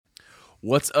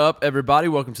What's up, everybody?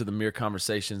 Welcome to the Mere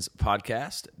Conversations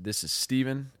podcast. This is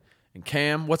Steven and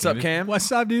Cam. What's up, Cam?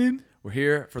 What's up, dude? We're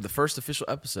here for the first official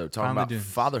episode talking Finally about doing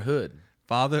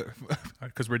fatherhood.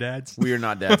 Because we're dads. We are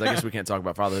not dads. I guess we can't talk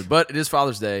about fatherhood, but it is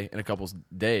Father's Day in a couple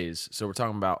days, so we're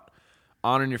talking about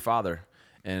honoring your father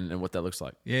and what that looks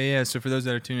like. Yeah. So for those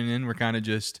that are tuning in, we're kind of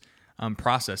just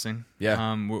processing.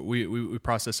 Yeah. We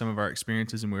process some of our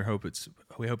experiences, and we hope it's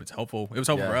helpful. It was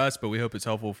helpful for us, but we hope it's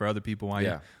helpful for other people while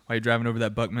you're driving over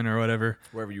that Buckman or whatever,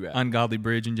 Wherever you at. ungodly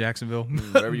bridge in Jacksonville.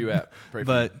 Wherever you at. Pray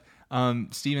for you.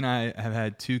 But Steve and I have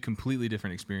had two completely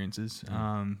different experiences,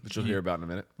 Which you'll hear about in a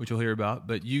minute. Which you'll hear about.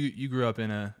 But you grew up in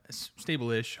a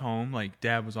stable-ish home. Like,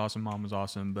 dad was awesome, mom was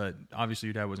awesome, but obviously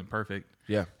your dad wasn't perfect.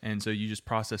 Yeah. And so you just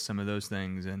process some of those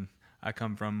things. And I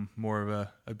come from more of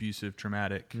a abusive,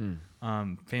 traumatic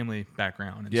family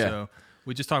background. And so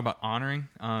we just talk about honoring,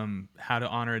 how to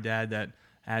honor a dad that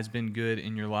has been good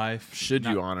in your life. Should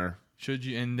you honor? Should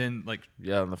you? And then, like,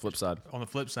 Yeah, on the flip side. on the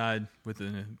flip side, with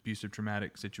an abusive,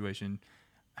 traumatic situation,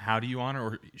 how do you honor,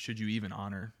 or should you even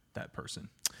honor that person?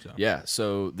 So. Yeah,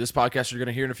 so this podcast you're going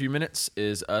to hear in a few minutes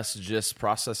is us just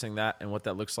processing that and what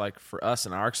that looks like for us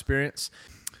and our experience.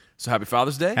 So happy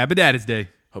Father's Day. Happy Daddy's Day.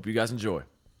 Hope you guys enjoy.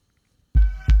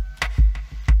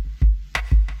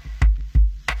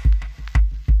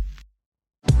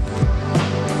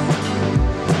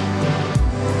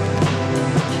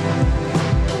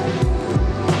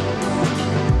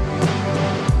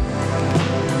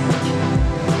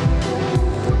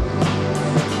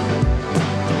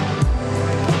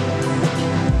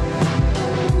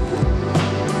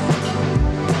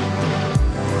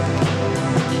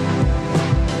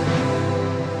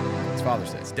 It's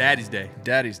Father's Day. It's Daddy's Day.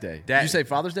 Daddy's Day. Did you say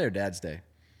Father's Day or Dad's Day?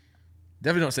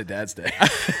 Definitely don't say Dad's Day.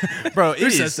 Bro, Who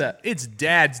says that? It's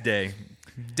Dad's Day.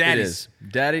 It Daddy's is.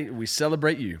 Daddy, we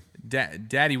celebrate you.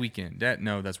 Daddy weekend.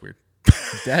 No, that's weird.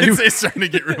 Daddy. It's starting to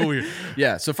get real weird.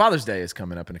 Yeah, so Father's Day is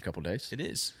coming up in a couple days. It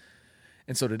is.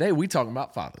 And so today we talking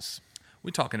about fathers.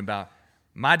 We're talking about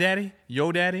my daddy,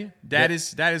 your daddy,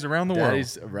 daddies around the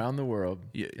Daddies around the world.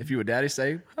 Yeah. If you a daddy,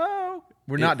 say, oh,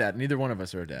 we're not dad. Neither one of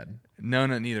us are a dad. world. No,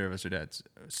 neither of us are dads.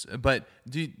 But,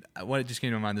 dude, what just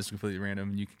came to my mind, this is completely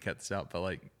random, you can cut this out, but,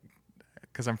 like,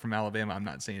 because I'm from Alabama, I'm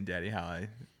not saying daddy how I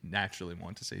naturally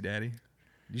want to say daddy.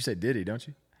 You say Diddy, don't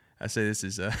you? I say this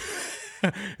is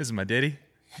this is my Diddy.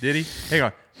 Diddy. Hang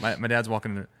on. My dad's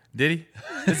walking in the Diddy.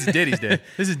 This is Diddy's Day.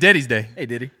 This is Daddy's Day. Hey,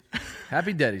 Diddy.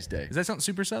 Happy Daddy's Day. Is that something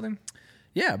super Southern?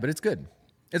 Yeah, but it's good.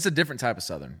 It's a different type of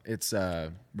Southern. It's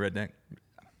Redneck.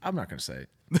 I'm not going to say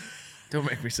it. Don't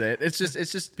make me say it. It's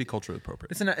just Be culturally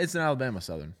appropriate. it's an Alabama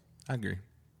Southern I agree.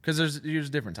 because there's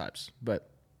different types. But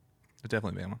But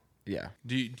definitely Bama. yeah,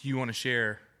 Do you want to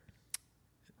share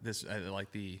this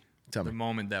like the Tell me.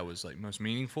 moment that was like most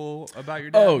meaningful about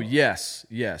your dad? Oh yes,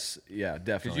 yeah, definitely.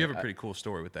 because you have a pretty cool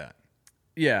story with that.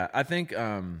 Yeah, I think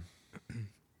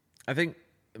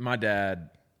my dad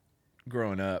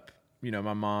growing up,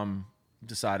 my mom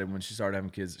decided when she started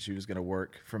having kids that she was going to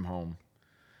work from home,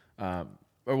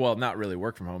 or well, not really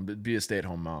work from home, but be a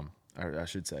stay-at-home mom, I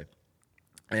should say.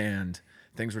 And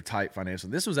things were tight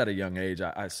financially. This was at a young age.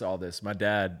 I saw this. My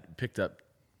dad picked up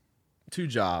 2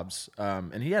 jobs,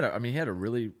 and he had a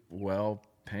really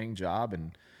well-paying job,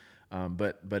 and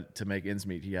but to make ends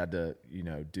meet, he had to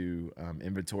do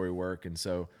inventory work, and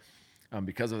so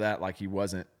because of that, like he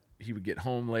would get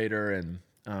home later, and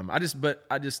I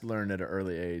just learned at an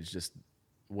early age just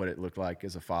what it looked like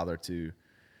as a father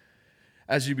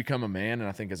as you become a man, and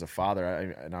I think as a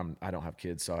father, I don't have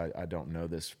kids, so I don't know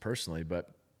this personally, but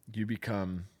you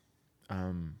become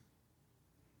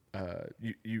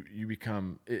you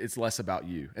become, it's less about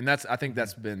you. And I think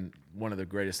that's been one of the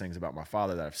greatest things about my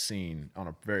father that I've seen on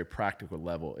a very practical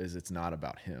level is it's not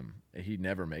about him. He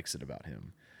never makes it about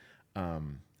him.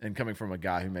 And coming from a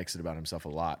guy who makes it about himself a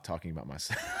lot, talking about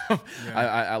myself,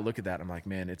 I look at that and I'm like,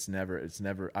 man,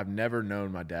 I've never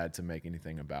known my dad to make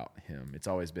anything about him. It's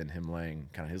always been him laying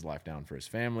kind of his life down for his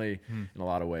family in a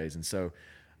lot of ways. And so,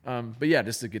 but yeah,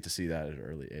 just to get to see that at an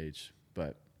early age,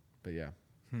 but yeah.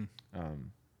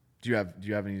 Do you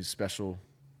have any special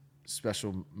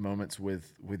moments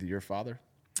with your father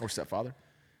or stepfather?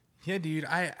 Yeah, dude.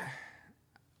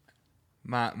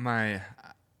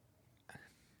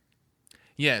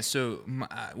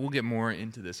 We'll get more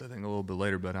into this, I think, a little bit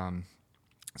later. But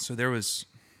so there was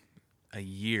a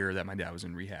year that my dad was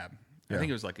in rehab. I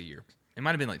think it was like a year. It might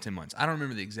have been like 10 months. I don't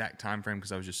remember the exact time frame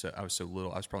because I was so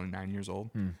little. I was probably 9 years old.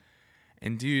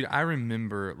 And dude, I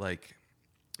remember like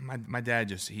my dad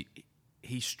just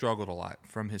he struggled a lot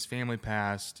from his family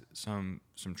past, some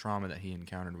trauma that he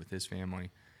encountered with his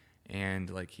family, and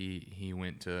like he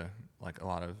went to like a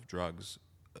lot of drugs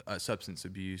substance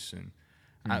abuse, and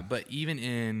but even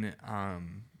in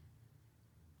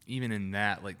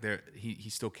that, like he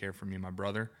still cared for me and my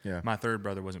brother. Yeah. My third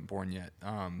brother wasn't born yet,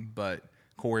 but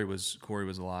Corey was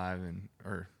alive,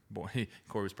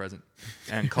 Corey was present,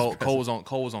 and Cole was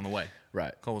on the way.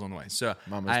 Right. Cole was on the way. So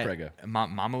Mama was preggo.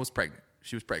 Mama was pregnant.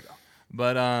 She was preggo.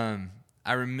 But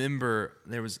I remember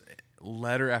there was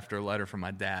letter after letter from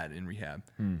my dad in rehab,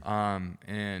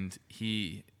 and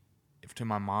he to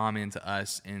my mom and to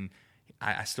us, and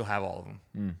I still have all of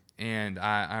them. And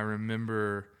I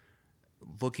remember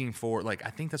looking for, like, I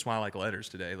think that's why I like letters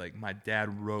today. Like, my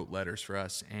dad wrote letters for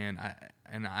us, and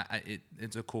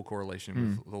it's a cool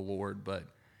correlation with the Lord, but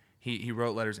he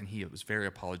wrote letters, and he was very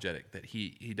apologetic that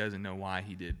he doesn't know why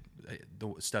he did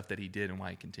the stuff that he did and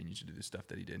why he continues to do the stuff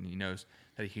that he did, and he knows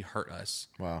that he hurt us.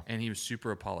 Wow. And he was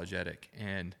super apologetic,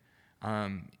 and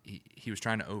he was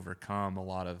trying to overcome a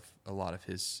lot of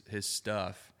his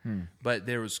stuff, but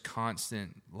there was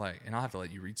constant, like, and I'll have to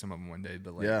let you read some of them one day,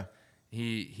 but like, Yeah.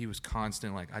 he was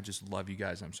constant, like, I just love you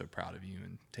guys, I'm so proud of you,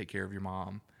 and take care of your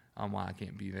mom, why I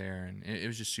can't be there, and it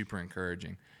was just super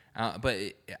encouraging.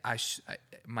 But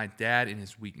my dad in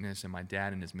his weakness, and my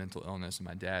dad in his mental illness, and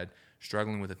my dad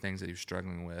struggling with the things that he was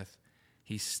struggling with,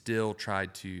 he still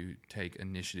tried to take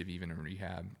initiative, even in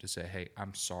rehab, to say, hey,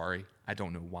 I'm sorry, I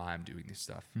don't know why I'm doing this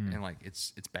stuff, and like,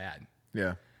 it's bad.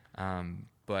 Yeah.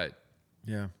 But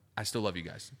Yeah. I still love you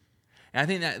guys. And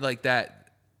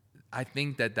I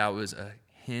think that was a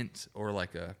hint, or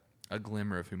like a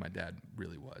glimmer of who my dad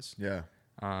really was. Yeah.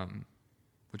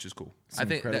 Which is cool. Some I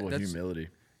think incredible that's humility.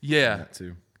 Yeah. In that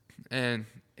too. And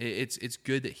it's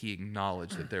good that he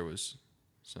acknowledged that there was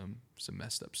some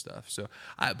messed up stuff. So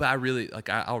I really, like,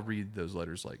 I'll read those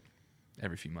letters like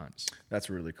every few months. That's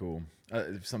really cool.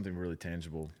 Something really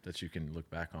tangible that you can look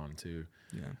back on too.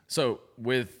 Yeah. So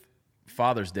with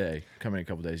Father's Day coming in a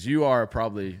couple days, you are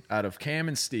probably, out of Cam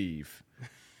and Steve,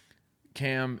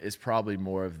 Cam is probably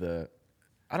more of the,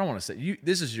 I don't want to say you.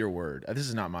 This is your word. This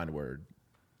is not my word,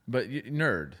 but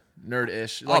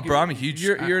nerd-ish. Oh, bro, I'm a huge.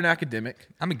 You're an academic.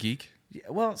 I'm a geek. Yeah,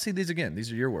 well, see, these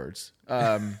are your words.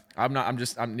 I'm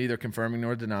neither confirming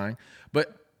nor denying,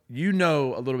 but you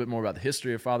know a little bit more about the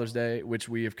history of Father's Day, which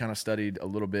we have kind of studied a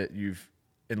little bit. You've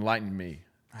enlightened me.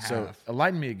 So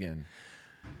enlighten me again.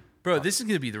 Bro, this is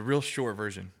going to be the real short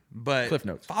version, but Cliff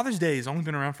Notes. Father's Day has only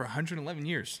been around for 111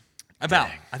 years. I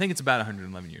think it's about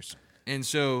 111 years. And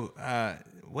so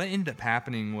what ended up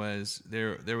happening was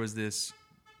there was this.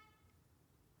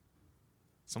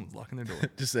 Someone's locking their door.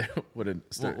 Just say what a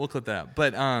start. We'll clip that out.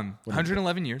 But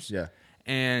 111 years. Yeah.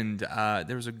 And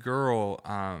there was a girl.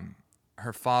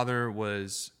 Her father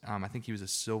was, I think he was a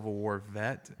Civil War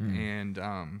vet, and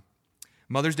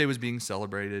Mother's Day was being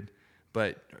celebrated,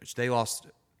 but they lost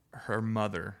her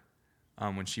mother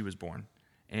when she was born,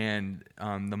 and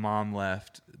the mom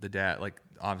left. The dad, like,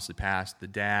 obviously passed. The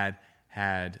dad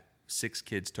had 6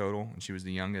 kids total, and she was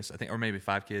the youngest, I think, or maybe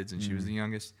 5 kids, and she was the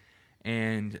youngest.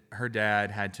 And her dad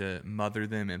had to mother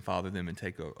them and father them and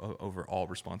take over all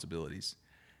responsibilities.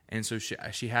 And so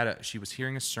she was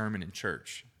hearing a sermon in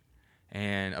church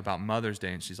and about Mother's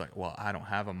Day, and she's like, well, I don't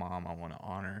have a mom. I want to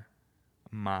honor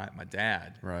my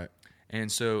dad. Right.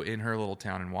 And so in her little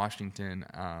town in Washington,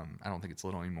 I don't think it's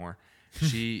little anymore,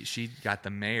 she got the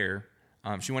mayor.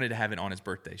 She wanted to have it on his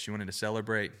birthday. She wanted to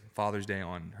celebrate Father's Day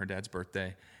on her dad's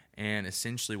birthday. And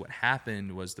essentially what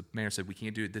happened was the mayor said, we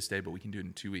can't do it this day, but we can do it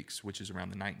in 2 weeks, which is around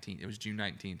the 19th. It was June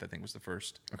 19th, I think, was the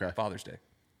first Father's Day.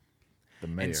 The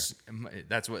mayor. And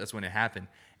that's when it happened.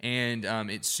 And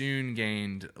it soon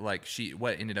gained, like,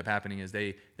 what ended up happening is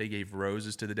they gave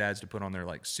roses to the dads to put on their,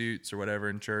 like, suits or whatever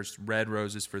in church, red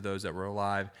roses for those that were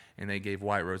alive, and they gave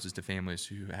white roses to families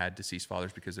who had deceased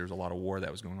fathers, because there was a lot of war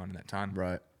that was going on in that time.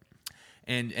 Right.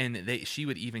 And she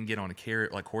would even get on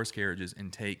horse carriages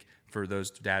and take, for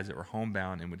those dads that were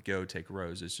homebound, and would go take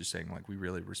roses, just saying, like, we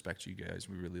really respect you guys,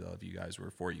 we really love you guys, we're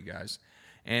for you guys.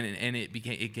 And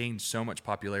it gained so much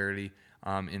popularity.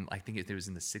 I think it was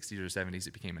in the 60s or 70s,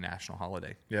 it became a national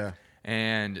holiday. Yeah.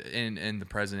 And the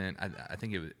president, I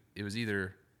think it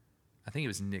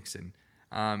was Nixon.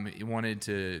 He wanted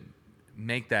to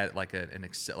make that like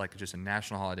just a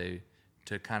national holiday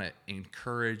to kind of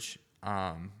encourage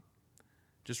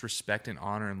just respect and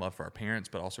honor and love for our parents,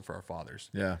 but also for our fathers.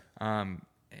 Yeah.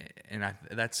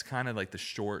 That's kind of like the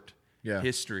short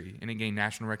history, and it gained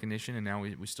national recognition, and now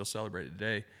we still celebrate it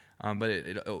today. But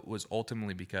it was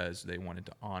ultimately because they wanted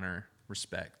to honor,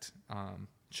 respect,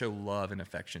 show love and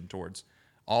affection towards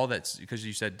all that's, because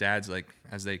you said dads, like,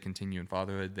 as they continue in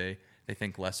fatherhood, they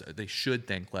should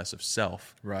think less of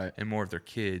self, right, and more of their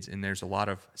kids. And there's a lot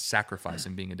of sacrifice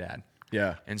in being a dad.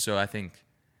 Yeah. And so I think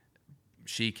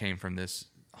she came from this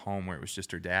home where it was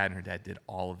just her dad, and her dad did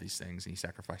all of these things, and he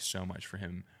sacrificed so much for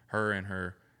her and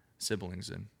her siblings.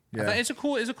 And I thought it's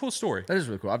a cool story. That is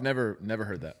really cool. I've never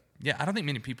heard that. Yeah, I don't think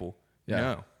many people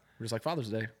know. We're just like Father's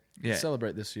Day. Yeah.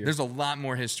 Celebrate this year. There's a lot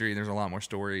more history. There's a lot more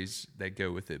stories that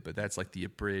go with it, but that's like the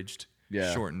abridged,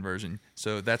 shortened version.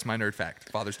 So that's my nerd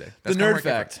fact. Father's Day. That's the nerd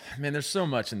fact. Man, there's so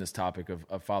much in this topic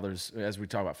of fathers as we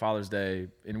talk about Father's Day,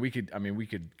 and we could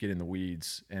get in the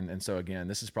weeds. And so again,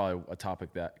 this is probably a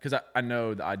topic that, because I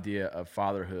know the idea of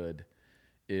fatherhood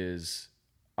is,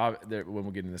 when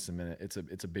we'll get into this in a minute,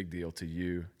 it's a big deal to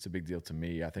you. It's a big deal to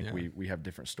me. I think we have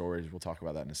different stories. We'll talk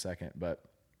about that in a second. But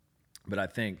I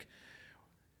think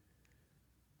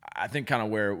kind of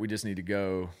where we just need to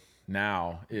go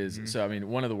now is, so I mean,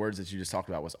 one of the words that you just talked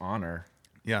about was honor.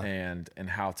 Yeah. And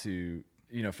how to,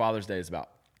 Father's Day is about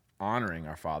honoring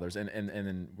our fathers, and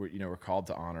then we're called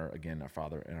to honor again our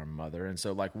father and our mother. And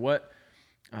so like what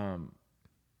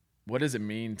does it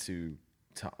mean to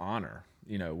honor?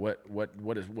 What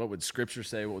would Scripture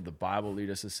say? What would the Bible lead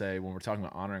us to say when we're talking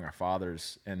about honoring our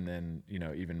fathers? And then,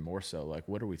 even more so, like,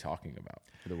 what are we talking about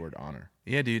for the word honor?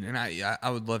 Yeah, dude. And I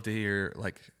would love to hear,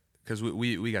 like, because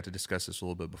we got to discuss this a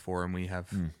little bit before, and we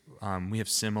have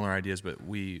similar ideas, but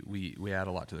we add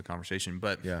a lot to the conversation.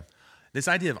 But this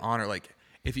idea of honor, like,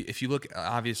 if you look,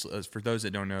 obviously, for those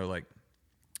that don't know, like,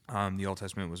 the Old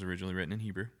Testament was originally written in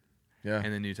Hebrew. Yeah.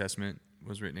 And the New Testament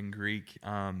was written in Greek,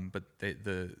 but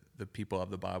the people of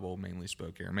the Bible mainly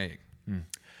spoke Aramaic.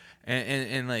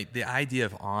 And like the idea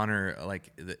of honor,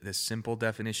 like the simple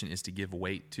definition is to give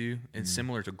weight to. It's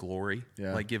similar to glory.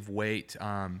 Yeah. Like give weight,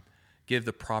 give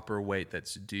the proper weight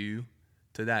that's due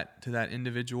to that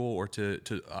individual, or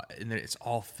and it's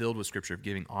all filled with Scripture of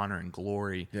giving honor and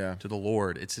glory to the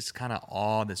Lord. It's just kind of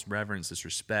awe, this reverence, this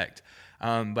respect.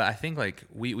 But I think like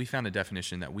we found a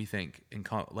definition that we think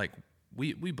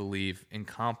we believe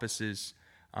encompasses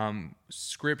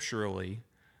scripturally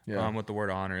what the word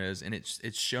honor is, and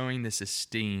it's showing this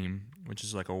esteem, which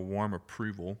is like a warm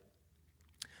approval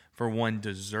for one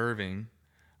deserving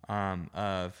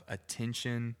of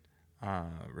attention,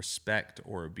 respect,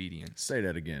 or obedience. Say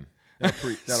that again. That'll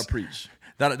preach.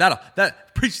 That'll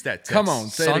preach that text. Come on,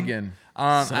 say son. It again,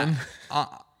 son.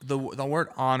 The word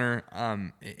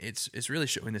honor, it's really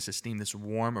showing this esteem, this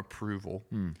warm approval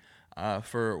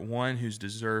for one who's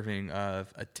deserving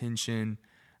of attention,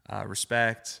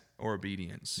 respect, or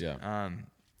obedience. Yeah.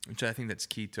 Which I think that's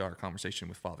key to our conversation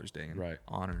with Father's Day and right.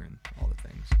 honor and all the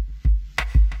things.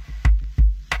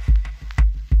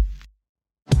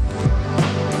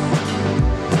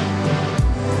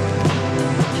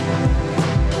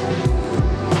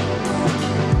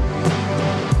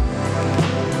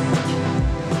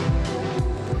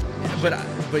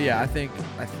 But yeah, I think,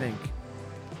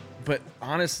 but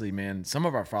honestly, man, some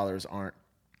of our fathers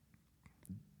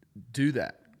do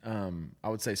that. I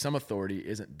would say some authority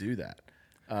isn't do that.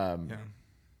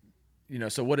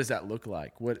 So what does that look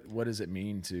like? What does it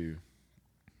mean to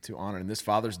honor? And this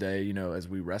Father's Day, as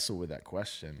we wrestle with that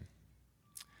question.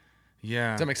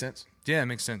 Yeah. Does that make sense? Yeah, it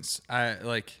makes sense. I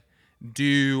like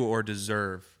do or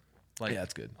deserve. Like,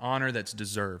 that's good. Honor that's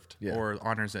deserved, or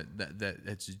honors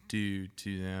that's due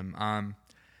to them.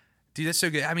 Dude, that's so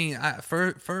good. I mean,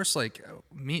 first, like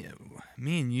me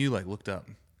and you like looked up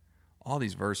all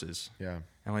these verses. Yeah.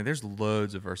 And like, there's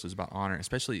loads of verses about honor,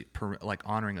 especially like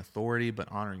honoring authority,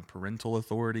 but honoring parental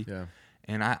authority. Yeah.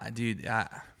 And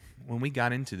when we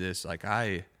got into this, like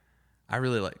I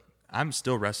really like, I'm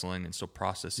still wrestling and still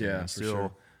processing and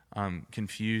still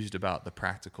confused about the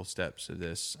practical steps of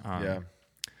this.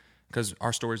 Because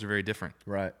our stories are very different.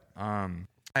 Right.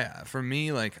 For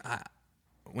me, like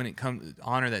when it comes to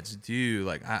honor that's due,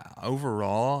 like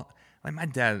overall, like my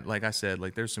dad, like I said,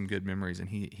 like there's some good memories, and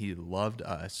he loved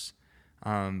us.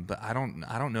 But I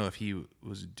don't know if he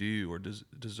was due or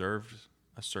deserved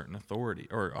a certain authority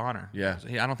or honor. Yeah.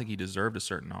 I don't think he deserved a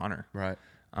certain honor. Right.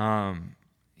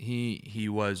 He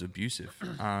was abusive.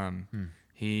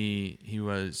 He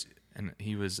was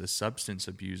a substance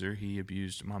abuser. He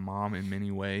abused my mom in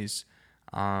many ways.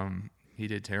 He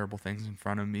did terrible things in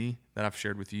front of me that I've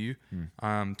shared with you.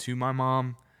 To my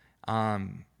mom,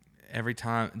 every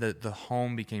time the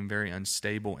home became very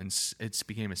unstable, and it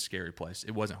became a scary place.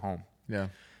 It wasn't home. Yeah.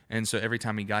 And so every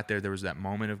time he got there was that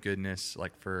moment of goodness,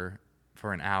 like for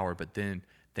an hour, but then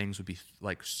things would be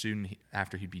like soon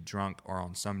after he'd be drunk or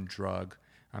on some drug.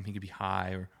 He could be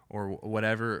high or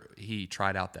whatever he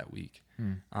tried out that week.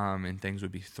 And things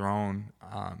would be thrown.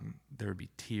 There would be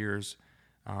tears.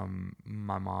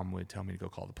 My mom would tell me to go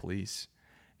call the police.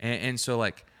 And so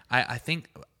like, I think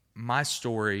my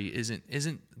story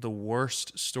isn't the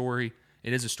worst story.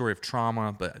 It is a story of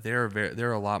trauma, but there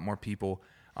are a lot more people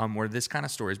where this kind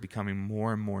of story is becoming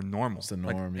more and more normal. It's the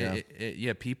norm,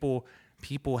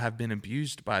 People have been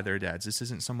abused by their dads. This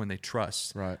isn't someone they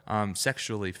trust. Right.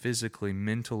 Sexually, physically,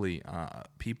 mentally.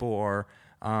 People are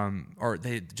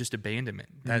they just abandonment.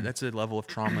 That's a level of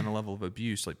trauma and a level of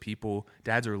abuse. Like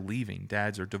dads are leaving,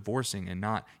 dads are divorcing and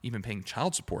not even paying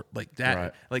child support. Like that,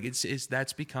 Right. like it's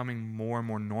that's becoming more and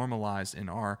more normalized in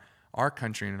our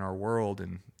country and in our world.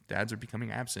 And dads are becoming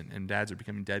absent and dads are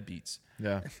becoming deadbeats.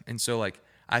 Yeah. And so like,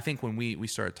 I think when we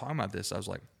started talking about this, I was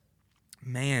like,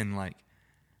 man, like,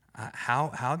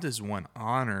 how does one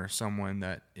honor someone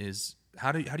that is,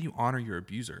 how do you honor your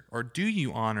abuser, or do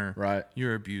you honor Right.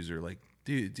 your abuser? Like,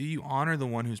 do you honor the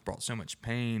one who's brought so much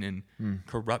pain and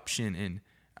corruption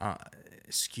and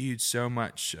skewed so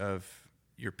much of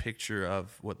your picture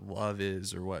of what love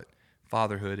is or what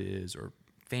fatherhood is or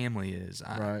family is?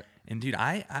 Right. And dude,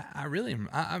 I really am,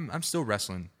 I'm still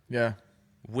wrestling Yeah.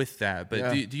 with that. But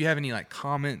Yeah. do you have any like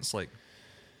comments? Like,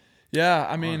 Yeah,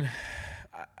 I mean,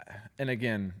 and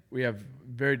again, we have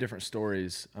very different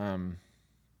stories, and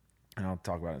I'll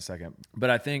talk about it in a second. But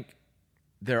I think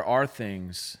there are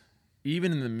things,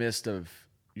 even in the midst of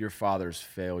your father's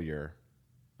failure,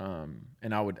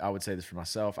 and I would say this for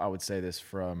myself. I would say this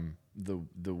from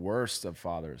the worst of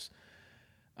fathers.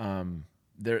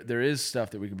 There is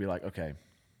stuff that we can be like, okay,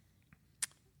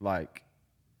 like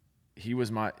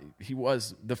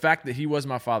the fact that he was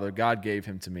my father, God gave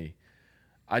him to me.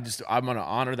 I'm going to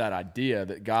honor that idea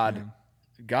that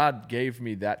God gave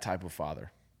me that type of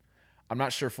father. I'm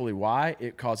not sure fully why.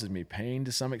 It causes me pain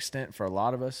to some extent for a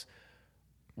lot of us.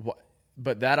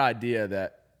 But that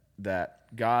idea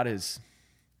that God is,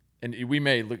 and we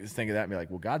may think of that and be like,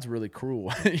 well, God's really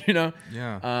cruel, you know?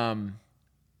 yeah.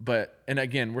 And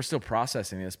again, we're still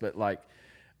processing this, but like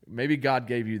maybe God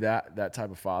gave you that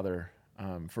type of father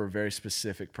for a very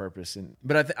specific purpose.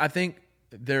 But I think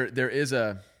there is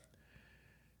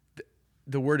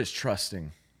the word is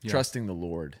trusting the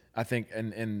Lord. I think,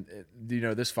 and you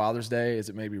know, this Father's Day is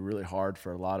it may be really hard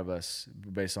for a lot of us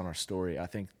based on our story. I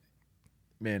think,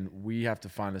 man, we have to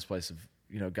find this place of,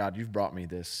 you know, God, you've brought me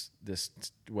this,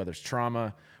 whether it's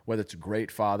trauma, whether it's a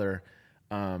great father,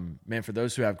 man, for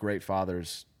those who have great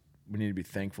fathers, we need to be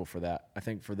thankful for that. I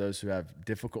think for those who have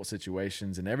difficult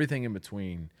situations and everything in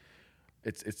between,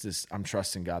 it's this, I'm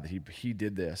trusting God that he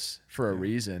did this for a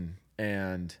reason.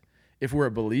 And if we're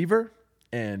a believer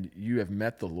and you have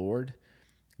met the Lord,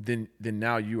 then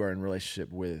now you are in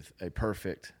relationship with a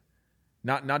perfect,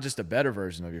 not just a better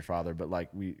version of your father, but like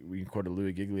we quoted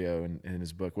Louis Giglio in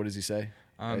his book. What does he say?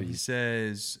 He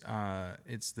says,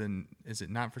 is it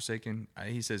not forsaken?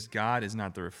 He says, God is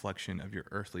not the reflection of your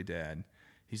earthly dad.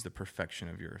 He's the perfection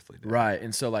of your earthly dad. Right.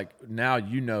 And so like now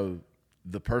you know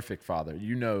the perfect father,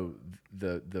 you know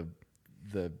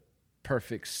the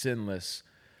perfect, sinless,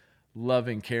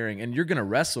 loving, caring, and you're going to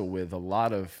wrestle with a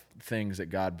lot of things that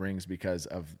God brings because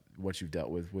of what you've dealt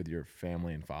with your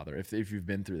family and father, if you've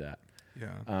been through that.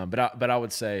 Yeah. But I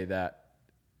would say that,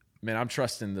 man, I'm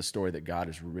trusting the story that God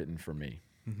has written for me,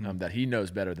 that he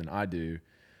knows better than I do.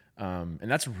 And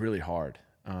that's really hard.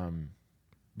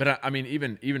 But I mean,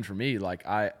 even for me, like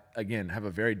I, again, have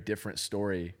a very different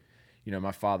story. You know,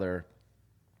 my father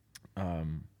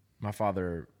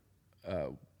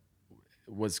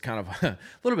was kind of a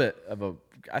little bit of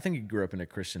I think he grew up in a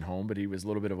Christian home, but he was a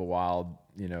little bit of a wild,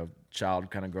 you know,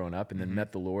 child kind of growing up, and then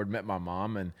met the Lord, met my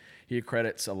mom, and he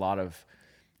accredits a lot of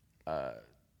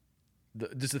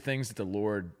just the things that the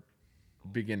Lord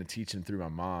began to teach him through my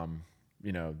mom.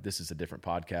 You know, this is a different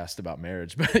podcast about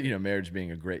marriage, but, you know, marriage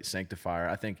being a great sanctifier.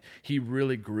 I think he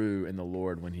really grew in the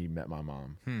Lord when he met my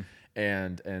mom.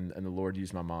 And the Lord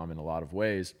used my mom in a lot of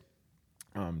ways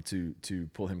to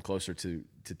pull him closer, to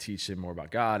teach him more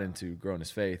about God and to grow in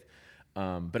his faith.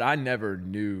 But I never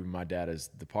knew my dad as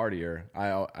the partier.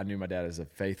 I knew my dad as a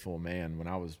faithful man when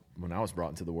I was brought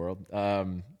into the world,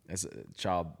 as a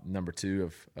child number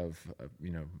two of you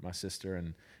know, my sister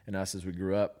and us as we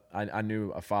grew up. I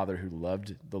knew a father who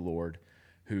loved the Lord,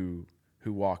 who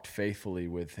walked faithfully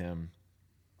with him,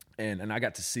 and I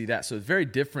got to see that. So it's a very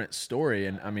different story.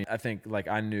 And I mean, I think like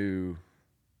I knew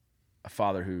a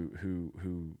father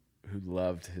who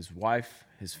loved his wife,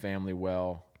 his family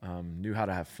well, knew how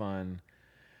to have fun.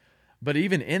 But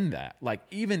even in that, like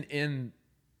even in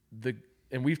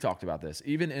and we've talked about this,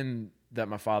 even in that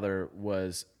my father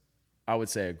was, I would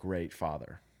say, a great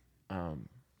father.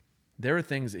 There were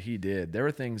things that he did. There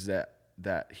were things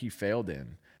that he failed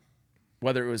in,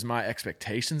 whether it was my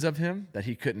expectations of him that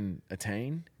he couldn't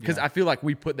attain. Because I feel like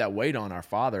we put that weight on our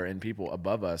father and people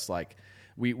above us. Like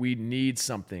we need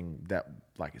something that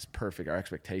like is perfect. Our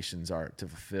expectations are to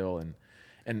fulfill.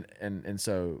 And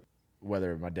so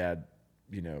whether my dad,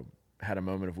 had a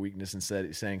moment of weakness and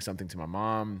saying something to my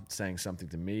mom, saying something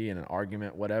to me in an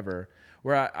argument, whatever,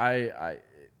 where I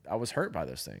was hurt by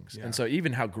those things. Yeah. And so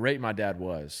even how great my dad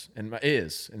was and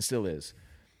still is,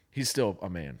 he's still a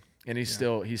man, and he's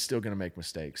still going to make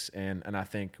mistakes. And I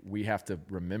think we have to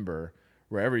remember,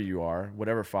 wherever you are,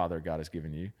 whatever father God has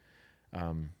given you,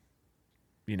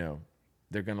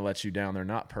 they're going to let you down. They're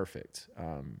not perfect.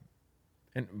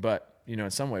 But in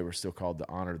some way we're still called to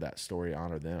honor that story,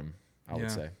 honor them, I would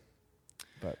say.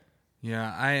 But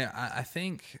yeah, I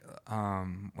think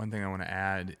one thing I want to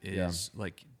add is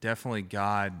like definitely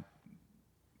God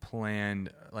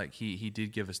planned, like he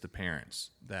did give us the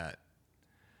parents that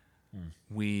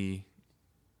we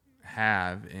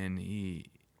have, and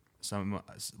some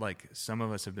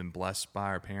of us have been blessed by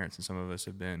our parents, and some of us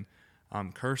have been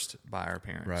cursed by our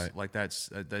parents. Right. Like that's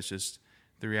just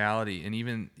the reality. And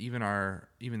even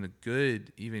the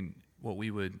good, even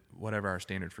whatever our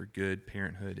standard for good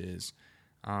parenthood is,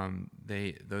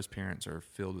 those parents are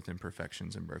filled with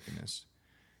imperfections and brokenness.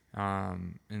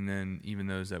 And then even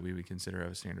those that we would consider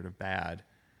of a standard of bad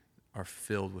are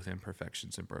filled with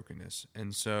imperfections and brokenness.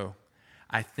 And so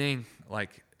I think,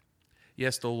 like,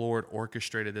 yes, the Lord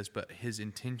orchestrated this, but his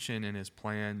intention and his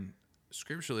plan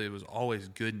scripturally was always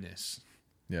goodness.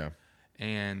 yeah,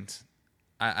 And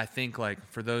I think, like,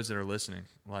 for those that are listening,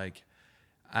 like,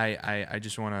 I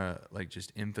just want to, like,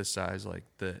 just emphasize, like,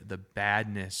 the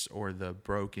badness or the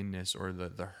brokenness or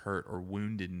the hurt or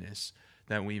woundedness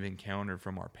that we've encountered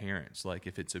from our parents. Like,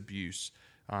 if it's abuse,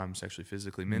 sexually,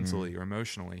 physically, mentally, or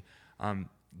emotionally,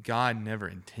 God never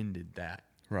intended that.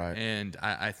 Right. And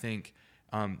I think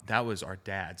that was our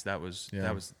dads. That was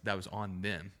on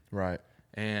them. right,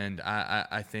 And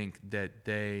I think that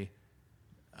they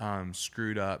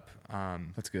screwed up.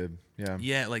 that's good. Yeah,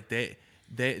 Yeah, like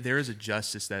there is a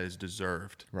justice that is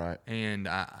deserved. right, And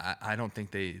I don't think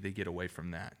they get away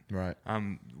from that. right,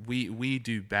 We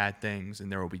do bad things,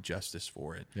 and there will be justice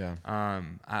for it. yeah,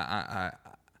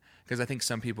 Because I think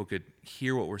some people could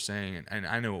hear what we're saying, and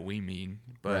I know what we mean,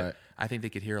 but Right. I think they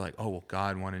could hear, like, oh, well,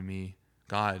 God wanted me.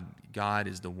 God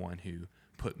is the one who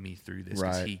put me through this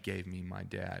because Right. he gave me my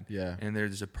dad. Yeah. And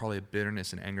there's probably a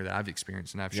bitterness and anger that I've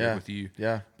experienced and I've shared with you.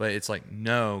 Yeah. But it's like,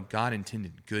 no, God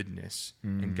intended goodness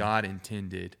and God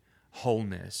intended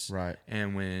wholeness. Right.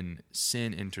 And when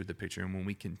sin entered the picture, and when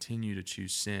we continue to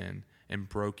choose sin and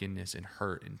brokenness and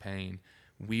hurt and pain,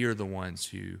 we are the ones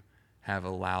who have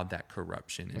allowed that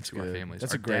corruption into our families.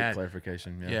 That's Our a great dad-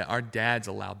 clarification. Yeah, our dads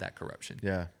allowed that corruption.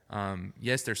 Yeah.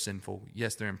 Yes, they're sinful.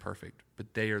 Yes, they're imperfect,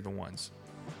 but they are the ones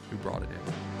who brought it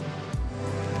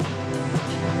in.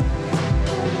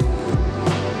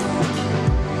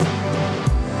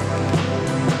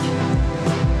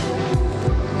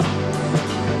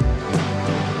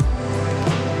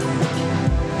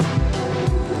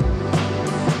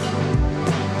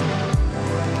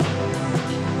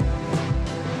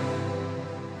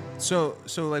 So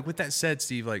like with that said,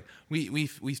 Steve, like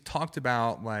we've talked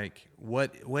about like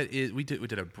what is we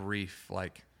did a brief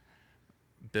like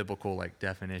biblical like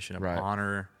definition of Right.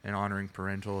 honor and honoring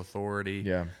parental authority.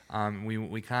 Yeah.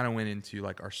 We kind of went into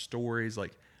like our stories.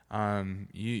 Like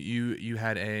you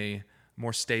had a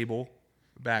more stable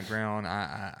background.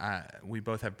 We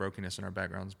both have brokenness in our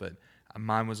backgrounds, but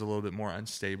mine was a little bit more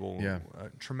unstable. Yeah.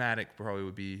 Traumatic probably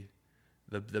would be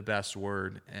the best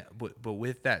word. But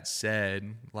with that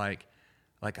said, like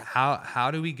how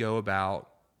do we go about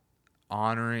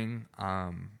honoring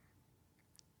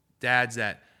dads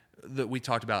that we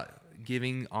talked about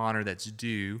giving honor that's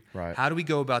due? Right. How do we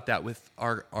go about that with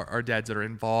our dads that are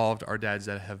involved, our dads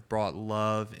that have brought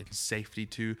love and safety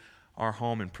to our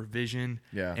home and provision?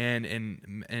 Yeah.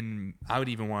 And I would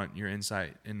even want your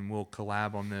insight, and we'll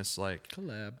collab on this, like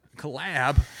Collab.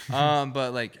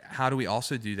 but like, how do we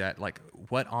also do that? Like,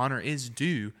 what honor is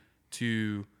due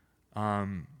to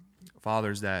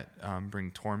fathers that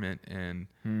bring torment and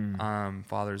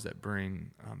fathers that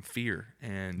bring fear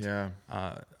and Yeah.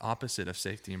 opposite of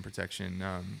safety and protection.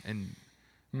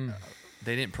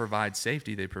 They didn't provide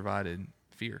safety; they provided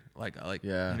fear.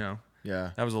 Yeah. You know,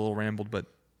 Yeah. that was a little rambled, but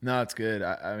No, it's good.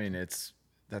 I mean, that's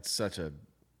such a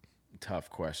tough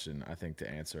question, I think, to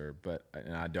answer,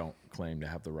 and I don't claim to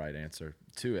have the right answer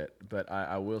to it. But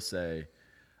I will say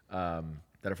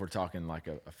that if we're talking like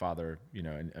a father, you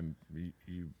know, and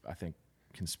you I think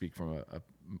can speak from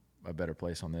a better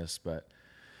place on this, but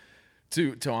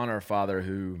to honor a father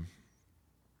who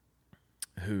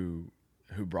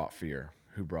brought fear,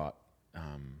 who brought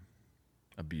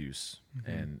abuse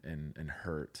and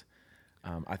hurt.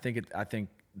 I think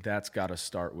that's got to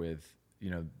start with, you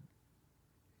know,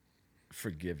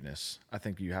 forgiveness. I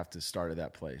think you have to start at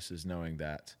that place, is knowing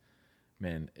that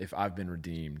man, if I've been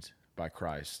redeemed by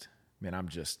Christ, man, I'm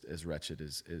just as wretched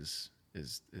as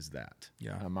that.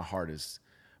 Yeah. My heart is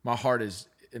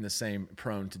in the same,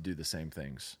 prone to do the same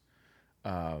things.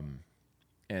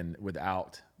 And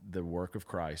without the work of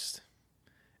Christ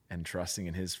and trusting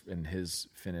in his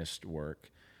finished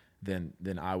work,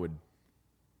 then I would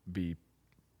be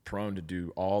prone to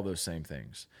do all those same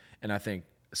things. And I think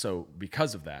so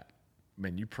because of that,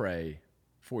 man, you pray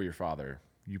for your father,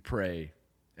 you pray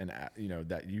and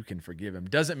that you can forgive him.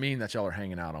 Doesn't mean that y'all are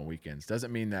hanging out on weekends.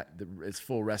 Doesn't mean that it's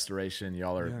full restoration.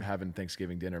 Y'all are having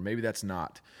Thanksgiving dinner. Maybe that's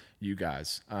not you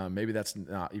guys. Maybe that's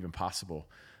not even possible.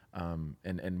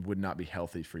 And would not be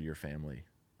healthy for your family.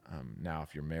 Now,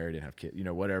 if you're married and have kids,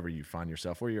 whatever you find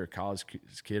yourself, whether you're a college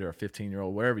kid or a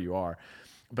 15-year-old, wherever you are.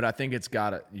 But I think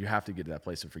you have to get to that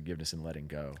place of forgiveness and letting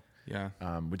go. Yeah.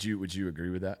 Would you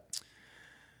agree with that?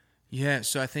 Yeah.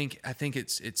 So I think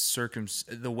it's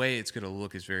the way it's going to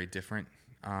look is very different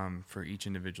for each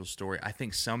individual story. I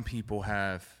think some people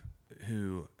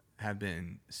who have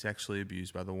been sexually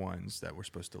abused by the ones that were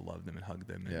supposed to love them and hug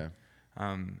them.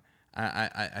 And,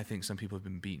 I think some people have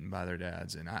been beaten by their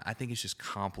dads, and I think it's just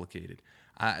complicated.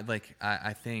 I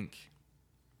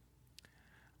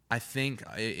think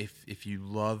if you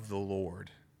love the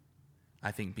Lord,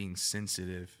 I think being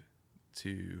sensitive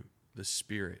to the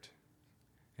Spirit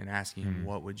and asking Him,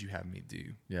 what would you have me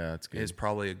do? Yeah, that's good. Is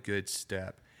probably a good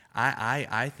step.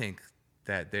 I think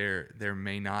that there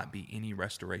may not be any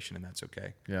restoration, and that's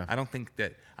okay. Yeah. I don't think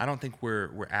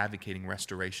we're advocating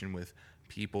restoration with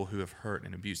people who have hurt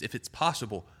and abused. If it's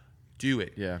possible, do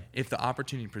it. Yeah. If the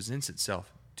opportunity presents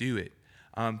itself, do it.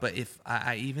 But if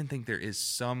I even think there is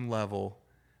some level,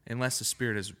 unless the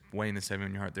Spirit is weighing this heavy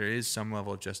on your heart, there is some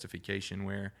level of justification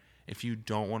where if you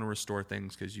don't want to restore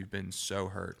things because you've been so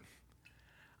hurt,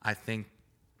 I think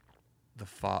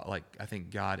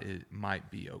God might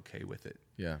be okay with it.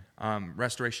 Yeah.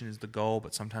 Restoration is the goal,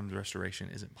 but sometimes restoration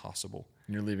isn't possible.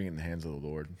 And you're leaving it in the hands of the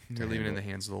Lord. You're leaving it in the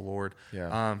hands of the Lord.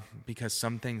 Yeah. Because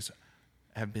some things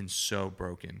have been so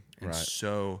broken and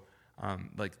so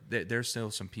there's still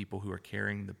some people who are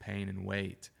carrying the pain and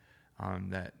weight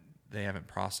that they haven't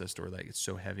processed, or like it's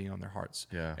so heavy on their hearts.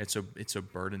 Yeah. It's so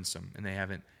burdensome, and they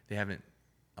haven't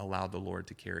allowed the Lord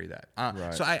to carry that.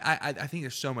 Right. So I think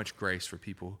there's so much grace for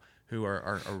people who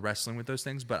are wrestling with those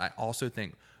things, but I also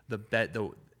think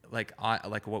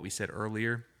like what we said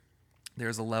earlier,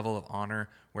 there's a level of honor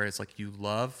where it's like you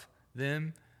love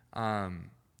them.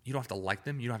 You don't have to like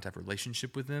them. You don't have to have a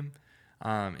relationship with them.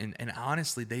 And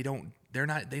honestly, they don't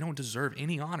deserve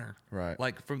any honor. Right.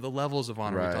 Like from the levels of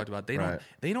honor we talked about,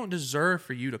 they don't deserve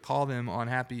for you to call them on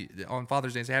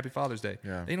Father's Day and say Happy Father's Day.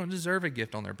 Yeah. They don't deserve a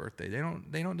gift on their birthday.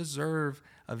 They don't deserve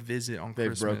a visit on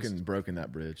Christmas. They've broken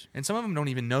that bridge. And some of them don't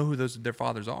even know who their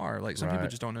fathers are. Like some people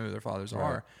just don't know who their fathers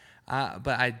are.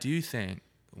 But I do think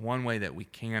one way that we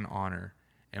can honor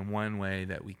and one way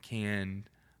that we can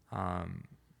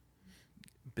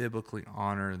biblically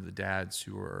honor the dads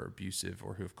who are abusive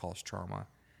or who have caused trauma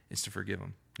is to forgive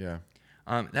them. Yeah.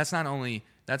 That's not only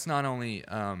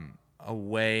a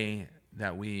way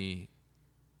that we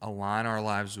align our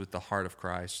lives with the heart of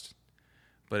Christ,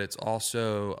 but it's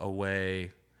also a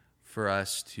way for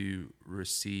us to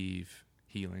receive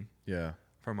healing. Yeah.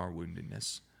 From our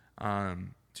woundedness,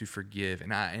 to forgive,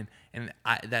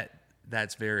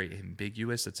 that's very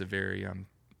ambiguous. That's a very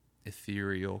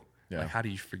ethereal. Yeah. Like, how do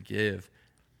you forgive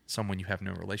someone you have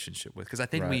no relationship with? Because I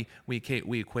think we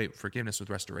equate forgiveness with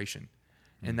restoration,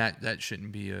 and that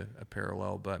shouldn't be a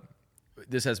parallel. But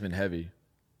this has been heavy.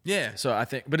 Yeah. So I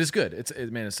think, but it's good. It's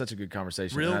such a good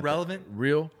conversation. Real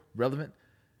relevant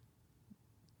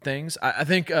things. I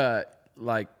think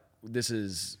like this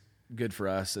is good for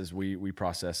us as we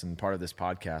process, and part of this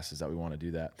podcast is that we want to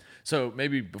do that. So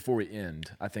maybe before we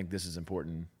end, I think this is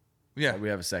important. Yeah. We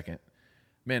have a second.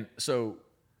 Man, so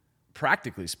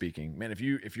practically speaking, man, if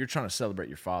you're trying to celebrate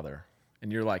your father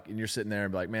and you're sitting there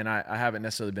and be like, man, I haven't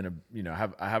necessarily been I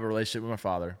have a relationship with my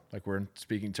father. Like, we're in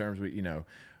speaking terms, I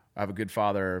have a good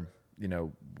father,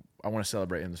 I want to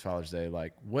celebrate him this Father's Day.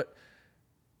 Like, what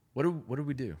do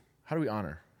we do? How do we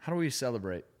honor? How do we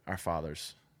celebrate our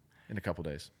fathers in a couple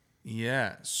days?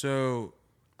 Yeah. So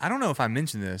I don't know if I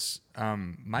mentioned this.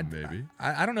 Maybe.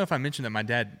 I don't know if I mentioned that my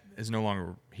dad is no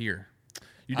longer here.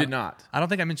 You did not. I don't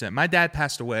think I mentioned that. My dad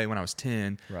passed away when I was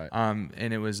 10. Right.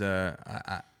 And it was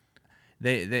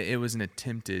it was an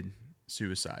attempted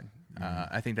suicide.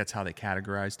 I think that's how they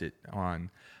categorized it on.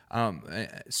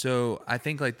 So I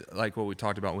think like what we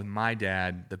talked about with my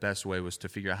dad, the best way was to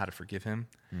figure out how to forgive him,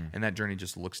 and that journey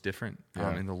just looks different.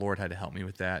 And the Lord had to help me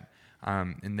with that.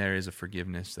 And there is a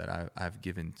forgiveness that I've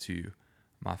given to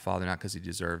my father, not because he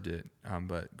deserved it,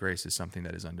 but grace is something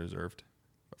that is undeserved.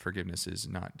 Forgiveness is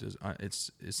not just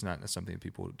it's not something that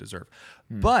people deserve.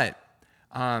 But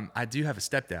I do have a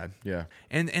stepdad. Yeah.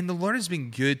 And the Lord has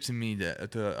been good to me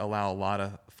to allow a lot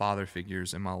of father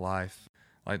figures in my life,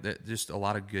 like that, just a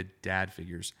lot of good dad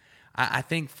figures. I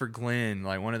think for Glenn,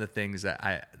 like one of the things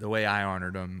that the way I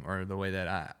honored him, or the way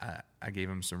that I gave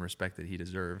him some respect that he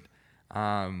deserved,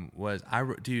 was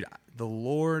the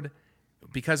Lord,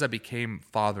 because I became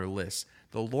fatherless,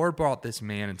 the Lord brought this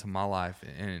man into my life,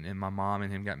 and my mom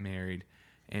and him got married.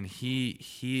 And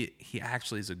he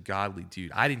actually is a godly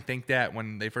dude. I didn't think that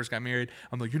when they first got married.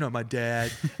 I'm like, you're not my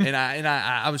dad, and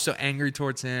I was so angry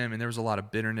towards him, and there was a lot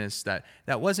of bitterness that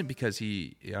wasn't because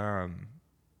he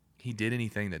did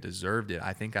anything that deserved it.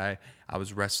 I think I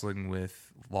was wrestling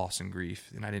with loss and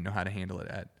grief, and I didn't know how to handle it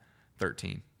at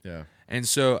 13. Yeah. And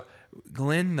so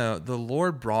Glenn, the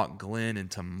Lord brought Glenn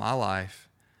into my life,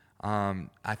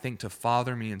 I think, to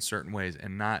father me in certain ways,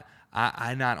 and not.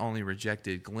 I not only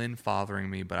rejected Glenn fathering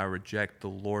me, but I reject the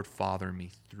Lord fathering me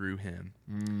through him.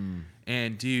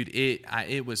 And dude,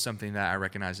 it was something that I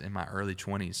recognized in my early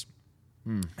 20s.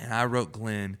 And I wrote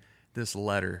Glenn this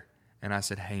letter, and I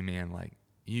said, "Hey man, like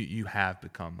you have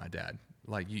become my dad.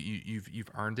 Like you've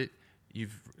earned it. You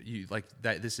like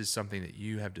that. This is something that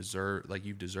you have deserved. Like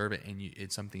you deserve it, and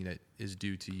it's something that is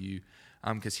due to you."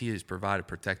 Because he has provided,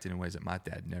 protected in ways that my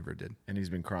dad never did. And he's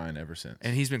been crying ever since.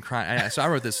 And he's been crying. So I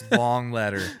wrote this long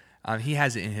letter. He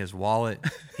has it in his wallet.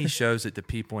 He shows it to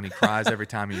people, and he cries every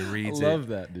time he reads it. I love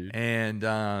that, dude. And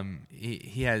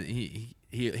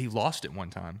he lost it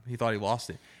one time. He thought he lost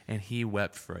it, and he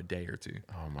wept for a day or two.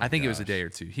 Oh my I think it was a gosh. day or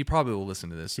two. He probably will listen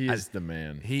to this. He is the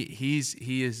man.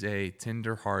 He is a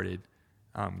tender-hearted,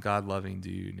 God-loving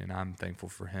dude, and I'm thankful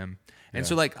for him. And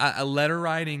so, like, a letter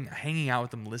writing, hanging out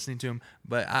with him, listening to him.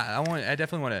 But I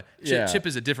definitely want to. Chip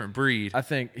is a different breed. I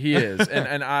think he is,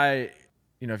 and I,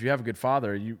 if you have a good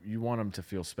father, you want them to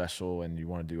feel special, and you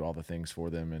want to do all the things for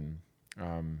them,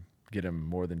 and get them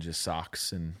more than just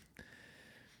socks and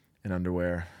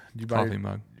underwear. You buy Coffee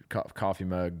mug, coffee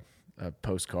mug, a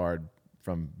postcard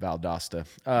from Valdosta.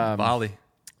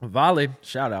 Volley,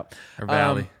 shout out, or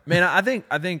Valley. Man, I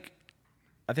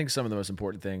think some of the most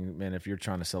important thing, man, if you're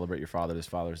trying to celebrate your father this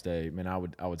Father's Day, man, I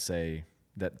would say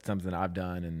that something that I've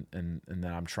done and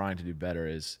that I'm trying to do better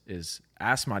is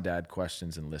ask my dad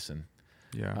questions and listen.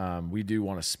 Yeah. We do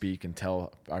want to speak and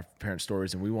tell our parents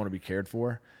stories, and we want to be cared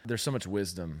for. There's so much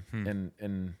wisdom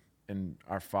in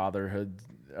our fatherhood,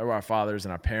 or our fathers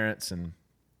and our parents, and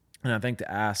I think to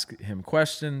ask him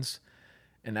questions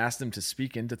and ask them to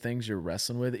speak into things you're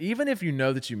wrestling with, even if you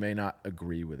know that you may not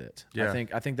agree with it. Yeah.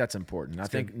 I think that's important. That's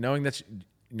I think good. knowing that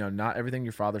not everything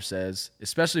your father says,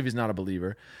 especially if he's not a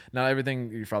believer, not everything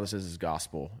your father says is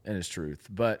gospel and is truth.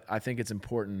 But I think it's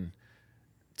important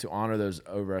to honor those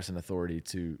over us in authority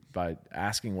by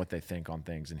asking what they think on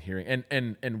things and hearing.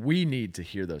 And we need to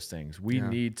hear those things. We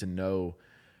need to know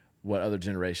what other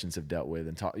generations have dealt with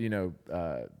and talk.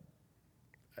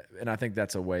 And I think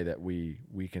that's a way that we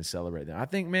can celebrate them. I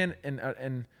think, man,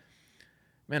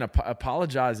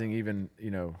 apologizing even,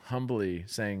 humbly,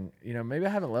 saying, maybe I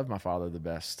haven't loved my father the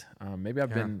best. Maybe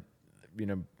I've been,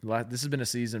 this has been a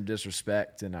season of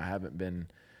disrespect, and I haven't been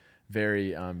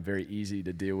very, very easy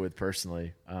to deal with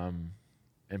personally. And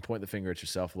point the finger at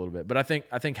yourself a little bit. But I think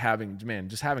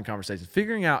just having conversations,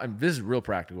 figuring out, and this is real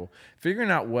practical,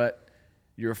 figuring out what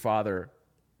your father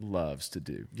loves to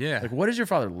do. Yeah. Like, what is your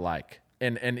father like?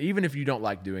 And even if you don't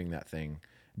like doing that thing,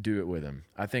 do it with him.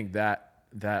 I think that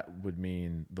would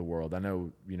mean the world. I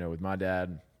know, with my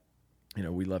dad,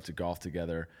 we love to golf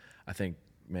together. I think,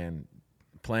 man,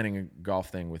 planning a golf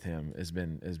thing with him has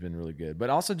been really good. But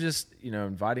also just,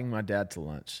 inviting my dad to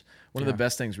lunch. One of the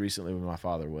best things recently with my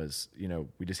father was,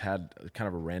 we just had kind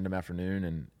of a random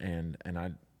afternoon, and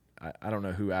I don't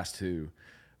know who asked who,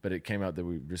 but it came out that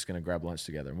we were just going to grab lunch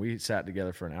together. And we sat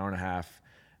together for an hour and a half,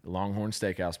 Longhorn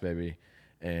Steakhouse, baby,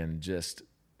 and just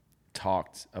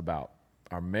talked about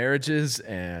our marriages.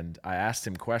 And I asked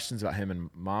him questions about him and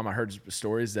mom. I heard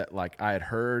stories that, like, I had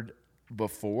heard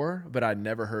before, but I'd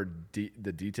never heard the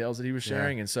details that he was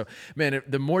sharing. And so, man,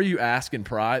 the more you ask and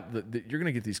pry, you're going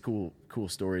to get these cool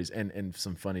stories and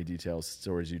some funny details,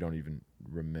 stories you don't even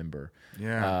remember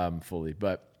fully.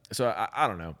 But so I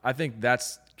don't know. I think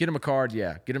get him a card.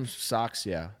 Yeah. Get him socks.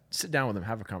 Yeah. Sit down with him,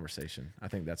 have a conversation. I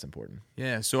think that's important.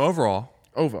 Yeah. So overall,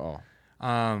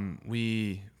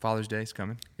 Father's Day is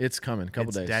coming. It's coming.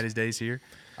 Couple days. Daddy's Day's here.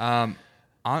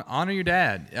 Honor your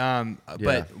dad.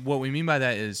 But what we mean by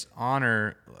that is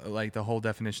honor, like the whole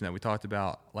definition that we talked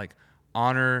about. Like,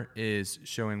 honor is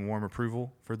showing warm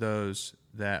approval for those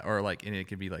that, or like, and it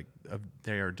could be like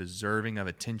they are deserving of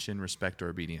attention, respect, or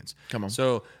obedience. Come on.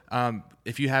 So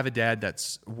if you have a dad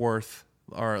that's worth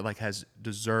or like has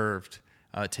deserved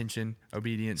attention,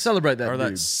 obedience, Celebrate that or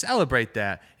dude. celebrate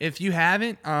that. If you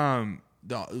haven't,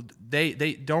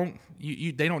 they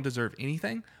don't deserve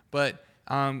anything, but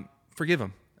forgive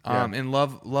them. And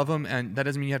love them, and that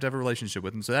doesn't mean you have to have a relationship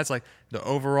with them. So that's like the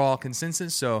overall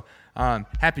consensus. So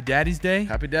happy Daddy's Day.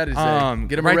 Happy Daddy's Day.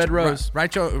 Get him a red rose.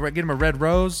 Get him a red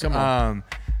rose. Come on.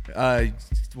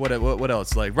 What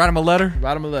else? Like write him a letter.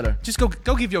 Write him a letter. Just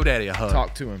go give your daddy a hug.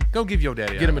 Talk to him. Go give your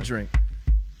daddy. Get him a drink.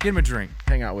 Get him a drink.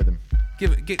 Hang out with him.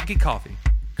 Get coffee.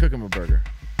 Cook him a burger.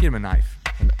 Get him a knife.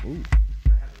 Ooh.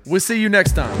 We'll see you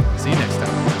next time. See you next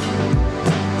time.